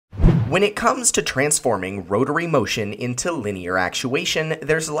When it comes to transforming rotary motion into linear actuation,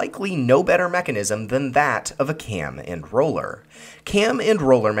 there's likely no better mechanism than that of a cam and roller. Cam and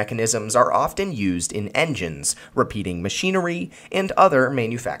roller mechanisms are often used in engines, repeating machinery, and other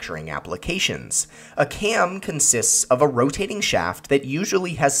manufacturing applications. A cam consists of a rotating shaft that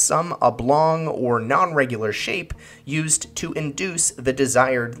usually has some oblong or non-regular shape used to induce the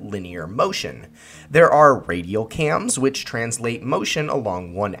desired linear motion. There are radial cams, which translate motion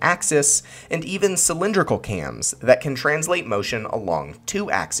along one axis, and even cylindrical cams that can translate motion along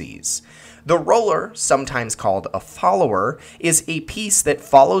two axes. The roller, sometimes called a follower, is a piece that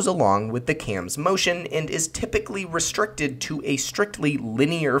follows along with the cam's motion and is typically restricted to a strictly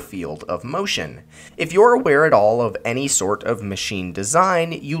linear field of motion. If you're aware at all of any sort of machine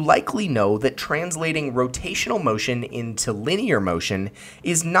design, you likely know that translating rotational motion into linear motion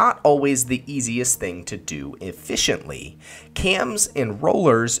is not always the easiest thing to do efficiently. Cams and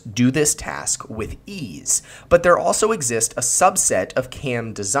rollers do this task with ease, but there also exists a subset of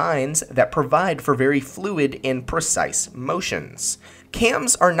cam designs that provide for very fluid and precise motions.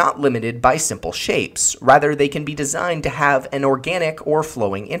 Cams are not limited by simple shapes, rather they can be designed to have an organic or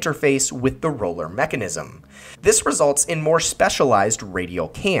flowing interface with the roller mechanism. This results in more specialized radial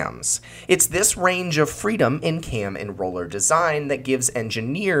cams. It's this range of freedom in cam and roller design that gives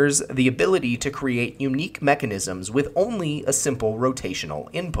engineers the ability to create unique mechanisms with only a simple rotational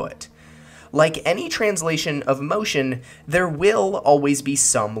input. Like any translation of motion, there will always be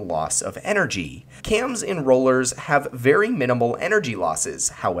some loss of energy. Cams and rollers have very minimal energy losses,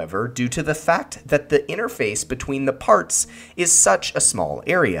 however, due to the fact that the interface between the parts is such a small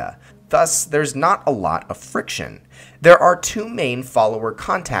area. Thus, there's not a lot of friction. There are two main follower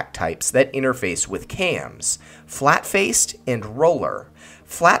contact types that interface with cams: flat-faced and roller.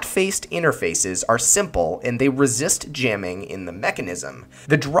 Flat-faced interfaces are simple and they resist jamming in the mechanism.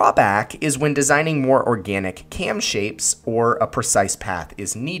 The drawback is when designing more organic cam shapes or a precise path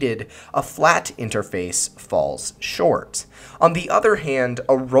is needed, a flat interface falls short. On the other hand,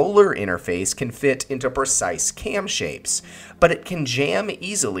 a roller interface can fit into precise cam shapes, but it can jam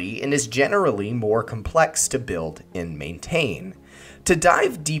easily and is generally more complex to build and maintain. To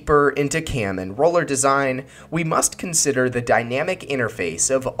dive deeper into cam and roller design, we must consider the dynamic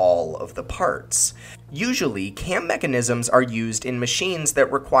interface of all of the parts. Usually, cam mechanisms are used in machines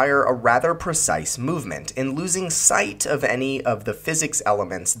that require a rather precise movement, and losing sight of any of the physics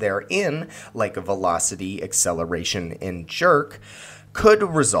elements therein, like velocity, acceleration, and jerk, could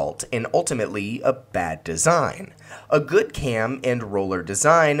result in ultimately a bad design. A good cam and roller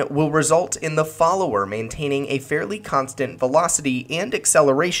design will result in the follower maintaining a fairly constant velocity and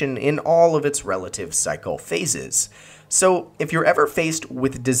acceleration in all of its relative cycle phases. So, if you're ever faced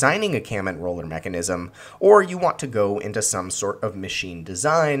with designing a cam and roller mechanism, or you want to go into some sort of machine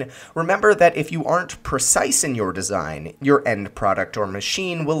design, remember that if you aren't precise in your design, your end product or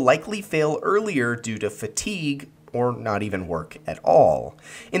machine will likely fail earlier due to fatigue, or not even work at all.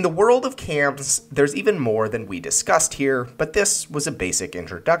 In the world of cams, there's even more than we discussed here, but this was a basic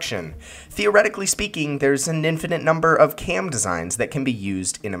introduction. Theoretically speaking, there's an infinite number of cam designs that can be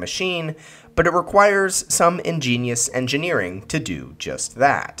used in a machine, but it requires some ingenious engineering to do just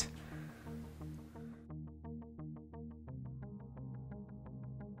that.